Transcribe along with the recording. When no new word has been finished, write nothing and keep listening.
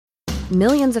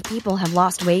Millions of people have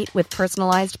lost weight with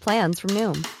personalized plans from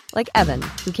Noom. Like Evan,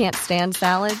 who can't stand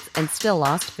salads and still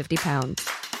lost 50 pounds.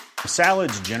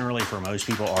 Salads generally for most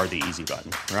people are the easy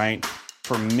button, right?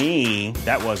 For me,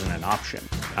 that wasn't an option.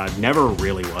 I never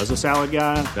really was a salad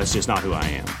guy. That's just not who I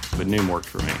am. But Noom worked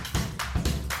for me.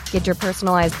 Get your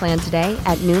personalized plan today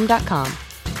at Noom.com.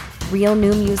 Real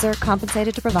Noom user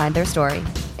compensated to provide their story.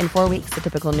 In 4 weeks, the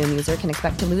typical Noom user can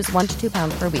expect to lose 1 to 2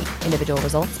 pounds per week. Individual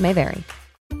results may vary.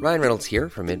 Ryan Reynolds here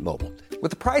from Mint Mobile. With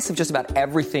the price of just about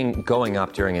everything going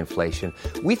up during inflation,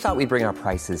 we thought we'd bring our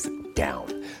prices down.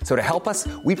 So to help us,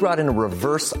 we brought in a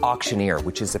reverse auctioneer,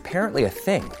 which is apparently a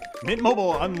thing. Mint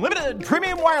Mobile Unlimited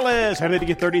Premium Wireless. How to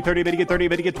get 30, 30, bit to get 30,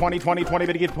 bit to get 20, 20, 20,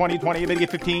 bit to get 20, 20, bit to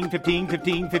get 15, 15,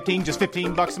 15, 15, just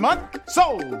 $15 a month?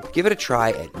 Sold! Give it a try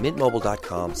at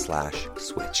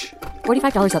mintmobile.com/switch.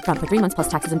 $45 up front for 3 months plus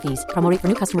taxes and fees. Promo rate for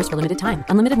new customers for limited time.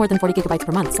 Unlimited more than 40 gigabytes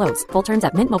per month. Slows full terms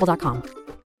at mintmobile.com.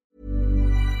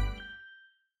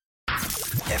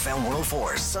 FM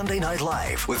 104 Sunday Night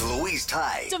Live with Louise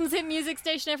Ty. Dublin's hit music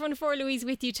station, everyone, for Louise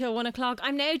with you till 1 o'clock.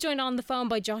 I'm now joined on the phone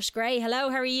by Josh Gray. Hello,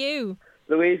 how are you?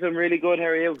 Louise, I'm really good. How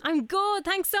are you? I'm good.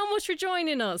 Thanks so much for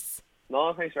joining us.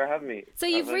 No, thanks for having me. So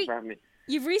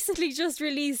you've recently just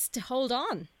released Hold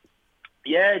On.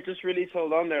 Yeah, just released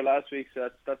Hold On there last week. So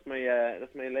that's my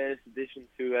latest addition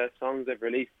to songs I've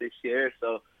released this year.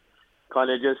 So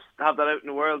kind of just have that out in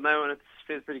the world now, and it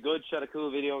feels pretty good. Shot a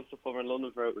cool video and stuff over in London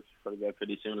for it, which is going to be out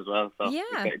pretty soon as well. So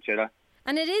yeah, cheer that.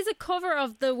 And it is a cover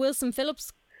of the Wilson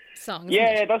Phillips song.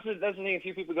 Yeah, that's the thing. A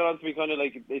few people got on to me, kind of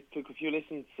like it took a few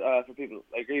listens for people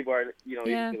like me, where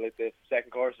even like the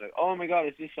second chorus, like, oh my god,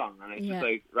 it's this song, and it's just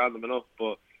like random enough.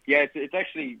 But yeah, it's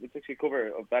actually a cover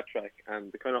of that track,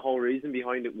 and the kind of whole reason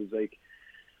behind it was like,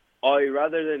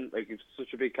 rather than like it's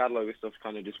such a big catalogue of stuff,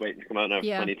 kind of just waiting to come out now for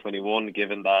 2021,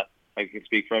 given that I can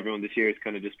speak for everyone this year, it's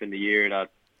kind of just been the year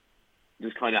that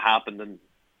just kind of happened and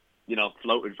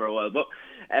floated for a while. But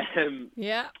I think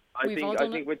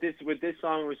with this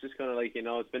song, it was just kind of like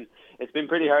it's been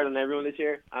pretty hard on everyone this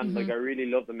year, and like I really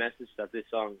love the message that this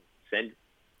song sent.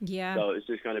 Yeah. So it's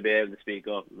just kind of be able to speak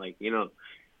up, like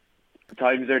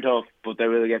times are tough, but they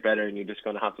will get better, and you're just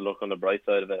going to have to look on the bright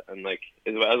side of it, and like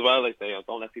as well, like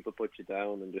don't let people put you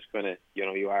down, and just kind of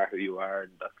you are who you are,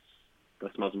 and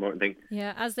that's the most important thing.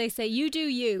 Yeah, as they say, you do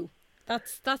you. That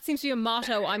seems to be a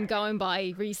motto I'm going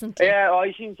by recently. Yeah,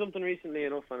 I seen something recently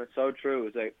enough, and it's so true.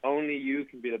 It's like only you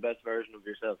can be the best version of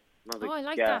yourself. I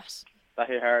like that. That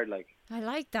hit hard, like. I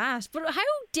like that. But how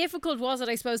difficult was it,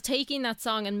 I suppose, taking that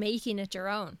song and making it your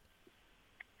own?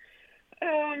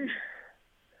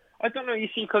 I don't know. You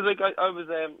see, because like I was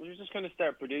just kind of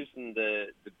start producing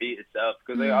the beat itself,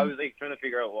 because I was like trying to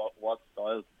figure out what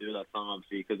style to do that song,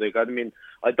 obviously, because like I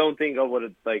don't think I would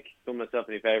have like done myself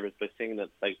any favors by singing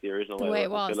it like the original way it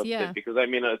was, did, because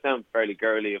it sounds fairly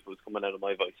girly if it was coming out of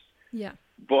my voice. Yeah.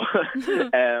 But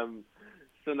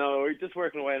so no, we're just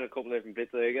working away on a couple of different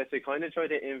bits. I guess I kind of try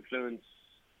to influence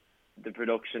the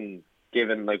production,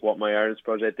 given like what my artist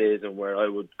project is and where I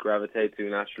would gravitate to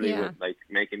naturally with like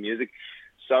making music.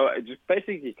 So I just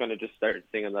basically kind of just started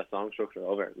singing that song structure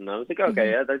over it, and I was like,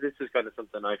 okay, this is kind of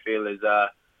something I feel is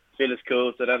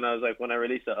cool. So then I was like, when I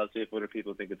release it, I'll see if other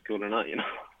people think it's cool or not,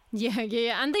 Yeah,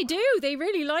 and they do. They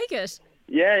really like it.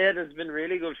 Yeah, there's been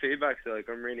really good feedback, so like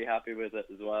I'm really happy with it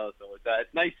as well. So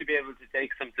it's nice to be able to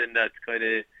take something that's kind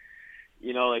of,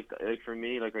 like for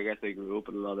me, like I guess I grew up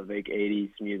with a lot of like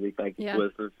 80s music, like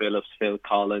Wilson Phillips, Phil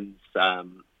Collins,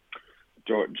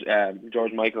 George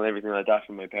Michael and everything like that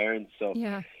from my parents. So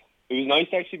it was nice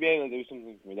to actually be able to do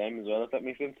something for them as well, if that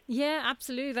makes sense. Yeah,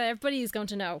 absolutely. Everybody is going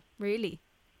to know, really.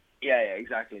 Yeah,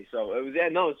 exactly. So it was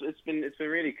it's been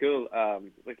really cool.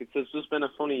 Like it's just been a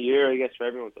funny year, I guess, for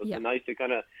everyone. So it's been nice to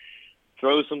kind of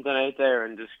throw something out there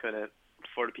and just kind of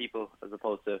for the people as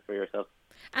opposed to for yourself.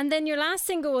 And then your last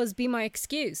single was "Be My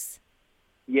Excuse."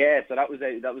 Yeah, so that was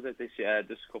out this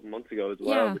just a couple months ago as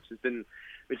well,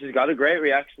 which has got a great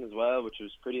reaction as well, which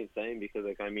was pretty insane, because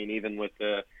like even with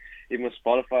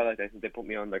Spotify, like I think they put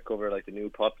me on their cover, like the new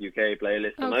Pop UK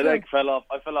playlist, and I fell off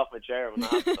my chair when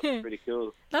that happened. That was pretty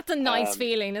cool. That's a nice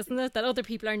feeling, isn't it? That other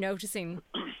people are noticing.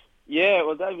 Yeah,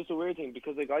 well, that was a weird thing,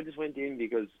 because like I just went in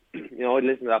because I'd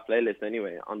listened to that playlist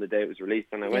anyway on the day it was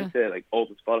released, and I went to like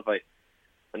open Spotify,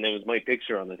 and there was my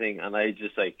picture on the thing, and I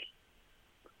just like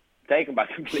taken back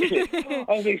completely. I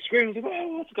was like screaming, like,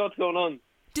 oh, what's going on?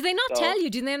 Do they not tell you?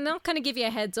 Do they not kind of give you a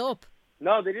heads up?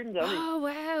 No, they didn't tell me. Oh,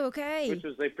 wow, okay. Which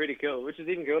was like pretty cool, which is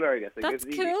even cooler, I guess. Like, that's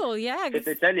cool, yeah. If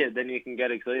they tell you, then you can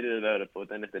get excited about it, but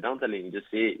then if they don't tell you, you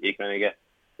just see it, you kind of get,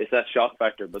 it's that shock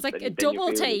factor. But it's like then, a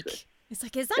double take. It's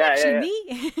like, is that actually me?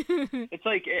 It's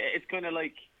like, it's kind of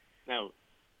like, now,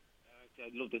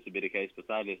 I'd love this to be the case, but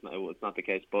sadly it's not the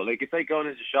case. But like, it's like going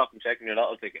into a shop and checking your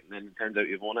lotto ticket, and then it turns out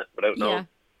you've won it without knowing.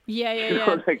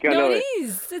 Yeah. Like, no, it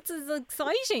is. It's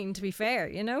exciting, to be fair,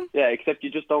 you know? Yeah, except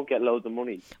you just don't get loads of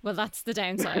money. Well, that's the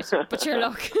downside. But sure,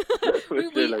 look.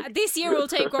 This year we'll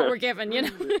take what we're given, you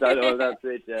know? That's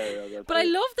it, yeah. But I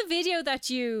love the video that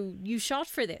you shot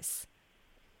for this.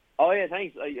 Oh, yeah,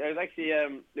 thanks. I was actually,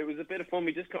 it was a bit of fun.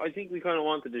 I think we kind of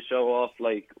wanted to show off,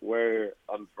 like, where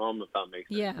I'm from, if that makes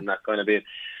sense. Yeah. And that kind of bit.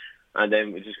 And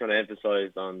then we just kind of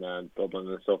emphasised on Dublin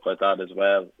and stuff like that as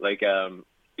well. Like,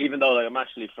 even though like I'm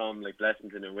actually from like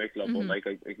Blessington and Wicklow, but like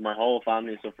my whole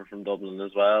family suffer from Dublin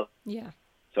as well. Yeah.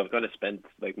 So I've kind of spent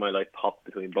like my life hopped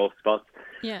between both spots.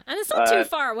 Yeah, and it's not too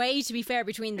far away, to be fair,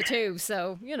 between the two.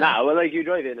 So you know. Nah, well, like you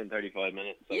drive in 35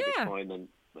 minutes, so yeah. it's fine. And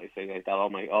like say like that, all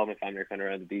my family are kind of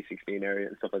around the D16 area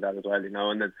and stuff like that as well, you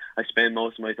know. And then I spend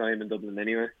most of my time in Dublin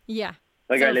anyway. Yeah.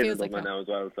 Like so I live in Dublin now as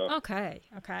well. So. Okay.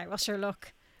 Well, sure.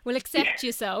 Look. We'll accept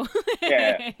you so.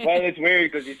 Yeah. Well, it's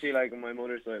weird because you see, like, on my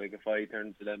mother's side, like, if I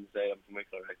turn to them and say I'm from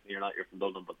Wicklow, like, you're from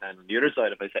Dublin. But then on the other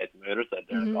side, if I say it to my other side,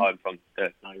 they're like, I'm from,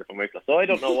 no, you're from Wicklow. So I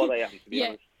don't know what I am, to be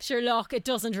honest. Sure, look, it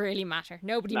doesn't really matter.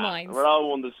 Nobody minds. We're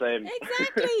all one the same.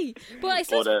 Exactly. But I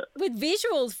suppose with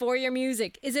visuals for your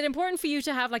music, is it important for you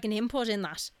to have, like, an input in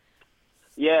that?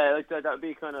 Yeah, like that would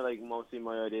be kind of like mostly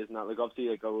my ideas and that. Like obviously,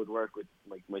 like I would work with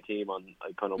like my team on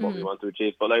like kind of what we want to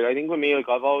achieve. But like I think with me, like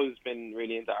I've always been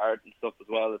really into art and stuff as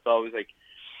well. It's always like,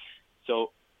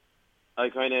 so I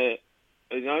kind of,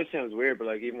 it always sounds weird, but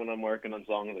like even when I'm working on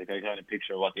songs, like I kind of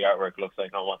picture what the artwork looks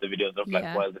like and what the videos look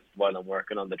like while I'm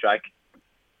working on the track.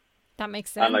 That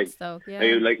makes sense, and, like, though. Yeah.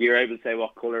 You're able to say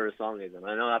what color a song is, and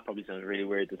I know that probably sounds really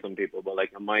weird to some people, but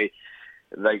like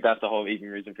like that's the whole even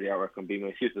reason for the artwork and being my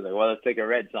excuse is like, well, it's like a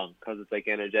red song because it's like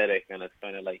energetic and it's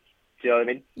kind of like, do you know what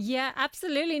I mean? Yeah,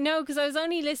 absolutely. No, because I was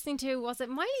only listening to, was it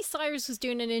Miley Cyrus was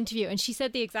doing an interview and she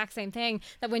said the exact same thing,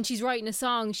 that when she's writing a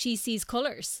song, she sees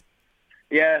colours.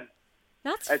 Yeah.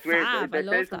 That's weird. I love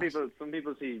that. Some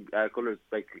people see colours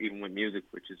like even with music,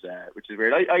 which is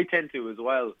weird. I tend to as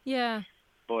well. Yeah.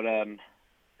 But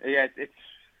yeah, it's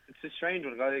a strange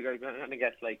one. I kind of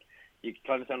guess like, you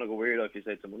kind of sound like a weirdo if you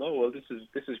say to someone, oh, well, this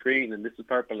is green and this is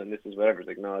purple and this is whatever. It's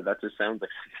like, no, that just sounds like...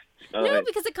 No,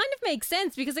 because it kind of makes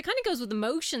sense, because it kind of goes with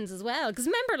emotions as well. Because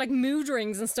remember, like, mood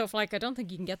rings and stuff, like, I don't think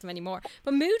you can get them anymore,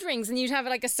 but mood rings, and you'd have,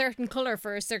 like, a certain colour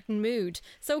for a certain mood.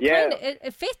 So kind of,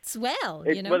 it fits well,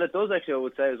 you know? Well, it does actually, I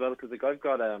would say, as well, because like, I've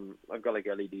got like,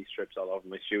 LED strips all over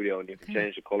my studio, and you can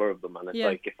change the colour of them, and it's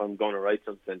like, if I'm going to write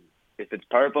something, if it's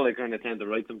purple, I kind of tend to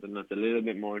write something that's a little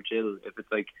bit more chill. If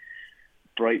it's, like,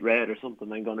 bright red or something,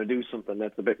 I'm going to do something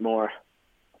that's a bit more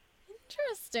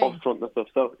interesting, upfront and stuff.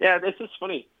 So yeah, this is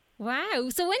funny. Wow.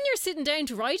 So when you're sitting down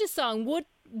to write a song,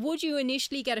 would you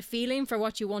initially get a feeling for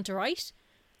what you want to write,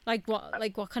 like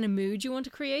what kind of mood you want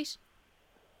to create?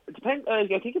 It depends. I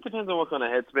think it depends on what kind of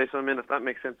headspace I'm in, if that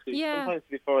makes sense. Yeah. Sometimes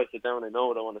before I sit down, I know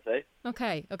what I want to say.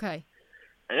 Okay.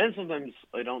 And then sometimes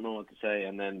I don't know what to say,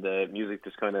 and then the music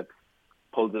just kind of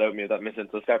pulls it out of me, if that makes sense.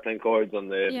 So I start playing chords on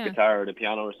the guitar or the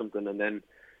piano or something, and then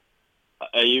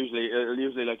I'll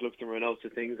usually like look through my notes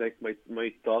at things like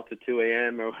my thoughts at 2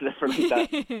 a.m. or whatever like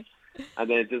that, and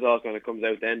then it just all kind of comes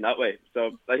out then that way.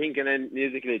 So I think, and then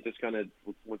musically it just kind of,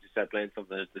 once you start playing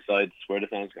something, it decides where the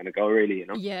song's going to go, really, you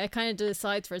know? Yeah, it kind of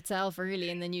decides for itself, really,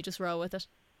 and then you just roll with it.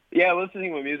 Yeah, well, that's the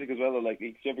thing with music as well. Like,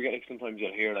 you ever get, like, sometimes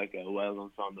you'll hear like a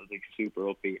well-known song that's like super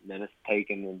upbeat, and then it's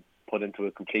taken and put into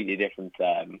a completely different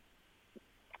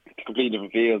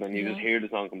field, and you just hear the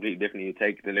song completely differently. You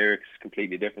take the lyrics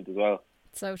completely different as well.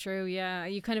 So true, yeah.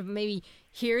 You kind of maybe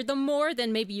hear them more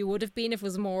than maybe you would have been if it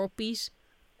was more upbeat.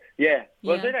 Yeah.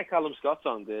 Well, it's like that Callum Scott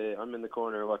song, I'm in the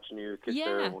corner watching you kiss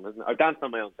her one, isn't it? I danced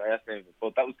on my own, sorry, that's the name of it.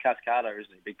 But that was Cascada,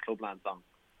 isn't it? A big Clubland song.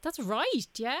 That's right,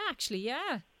 yeah, actually,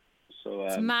 yeah. So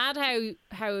it's mad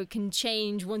how it can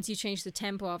change once you change the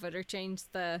tempo of it, or change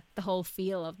the whole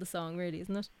feel of the song, really,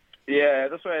 isn't it? Yeah,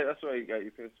 that's why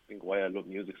you can think why I love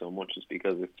music so much, is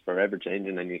because it's forever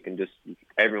changing, and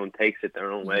everyone takes it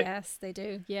their own way. Yes, they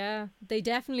do. Yeah, they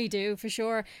definitely do, for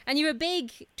sure. And you have a big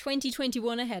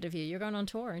 2021 ahead of you. You're going on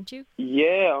tour, aren't you?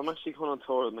 Yeah, I'm actually going on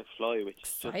tour with McFly, which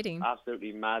exciting. Is just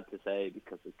absolutely mad to say,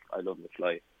 because I love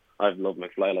McFly. I've loved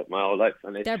McFly like my whole life,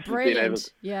 and they're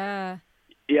brilliant. Yeah,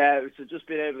 so just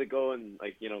being able to go and,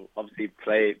 like, you know, obviously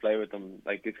play with them,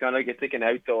 like, it's kind of like it's like an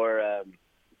outdoor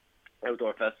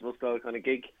festival style kind of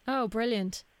gig. Oh,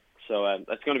 brilliant! So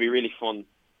that's going to be really fun,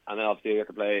 and then obviously I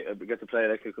get to play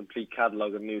like a complete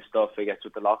catalogue of new stuff. I guess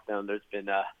with the lockdown, there's been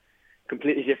a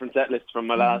completely different set list from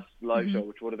my last live show,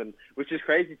 which is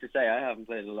crazy to say. I haven't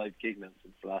played a live gig now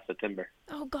since last September.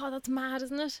 Oh God, that's mad,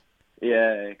 isn't it?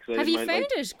 Yeah. Have you found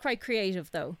it quite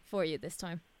creative though for you this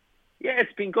time? Yeah,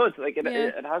 it's been good. Like it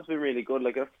has been really good.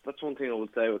 Like that's one thing I would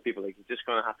say with people. Like you just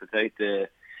kind of have to take the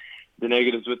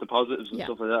negatives with the positives and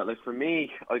stuff like that. Like for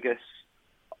me, I guess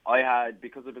I had,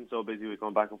 because I've been so busy with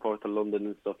going back and forth to London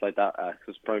and stuff like that,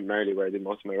 because primarily where I do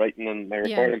most of my writing and my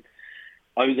recording,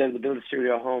 I was able to build a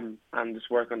studio at home and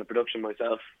just work on the production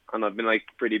myself. And I've been like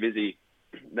pretty busy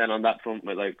then on that front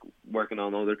with like working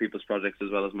on other people's projects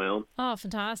as well as my own. Oh,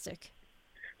 fantastic.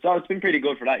 So it's been pretty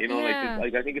good for that, you know.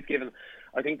 Like I think it's given.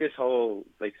 I think this whole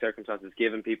like circumstance has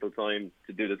given people time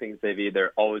to do the things they've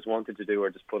either always wanted to do or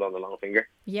just put on the long finger.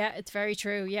 Yeah, it's very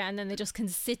true. Yeah, and then they just can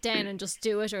sit down and just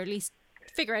do it, or at least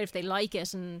figure out if they like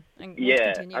it and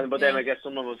continue. But then I guess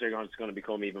some of us are just going to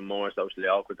become even more socially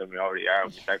awkward than we already are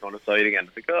when we start going aside again.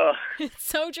 It's like, oh. It's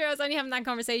so true. I was only having that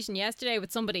conversation yesterday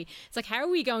with somebody. It's like, how are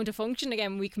we going to function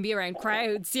again when we can be around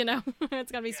crowds, you know?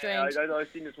 It's going to be strange. I've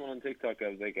seen this one on TikTok. I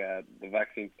was like, the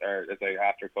vaccine, or it's like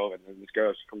after COVID, and this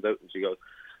girl, she comes out and she goes,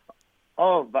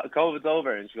 oh, but COVID's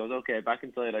over, and she goes, okay, back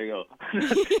inside I go.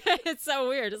 It's so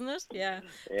weird, isn't it? Yeah.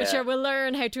 But sure, we'll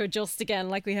learn how to adjust again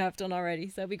like we have done already,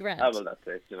 so it'll be grand. Oh, well, that's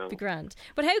it, you know. Be grand.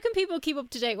 But how can people keep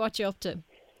up to date what you're up to?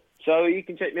 So you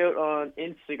can check me out on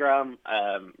Instagram,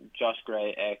 Josh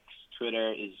Gray X.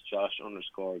 Twitter is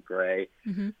Josh_Gray.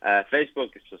 Mm-hmm.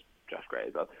 Facebook is just Josh Gray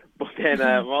as well. But then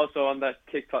I'm also on that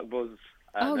TikTok buzz.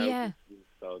 Yeah.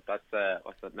 So that's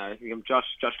what's that now? I think I'm Josh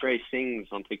Gray Sings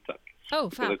on TikTok. Oh,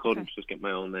 fab. Because I couldn't just get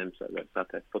my own name, so I had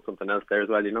to put something else there as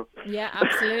well, you know. Yeah,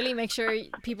 absolutely. Make sure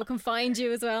people can find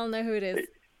you as well and know who it is.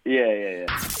 Yeah.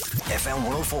 FM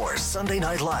 104 Sunday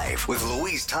Night Live with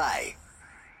Louise Ty.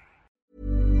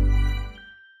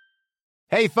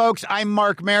 Hey, folks, I'm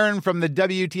Mark Maron from the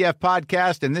WTF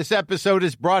Podcast, and this episode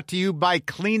is brought to you by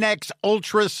Kleenex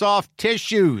Ultra Soft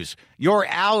Tissues, your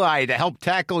ally to help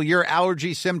tackle your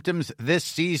allergy symptoms this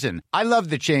season. I love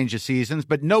the change of seasons,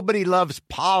 but nobody loves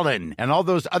pollen and all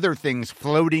those other things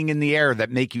floating in the air that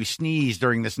make you sneeze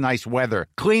during this nice weather.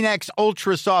 Kleenex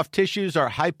Ultra Soft Tissues are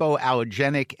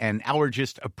hypoallergenic and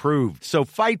allergist approved, so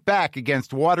fight back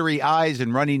against watery eyes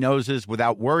and runny noses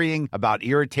without worrying about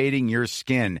irritating your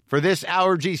skin. For this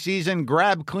allergy season,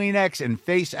 grab Kleenex and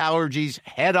face allergies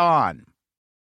head on.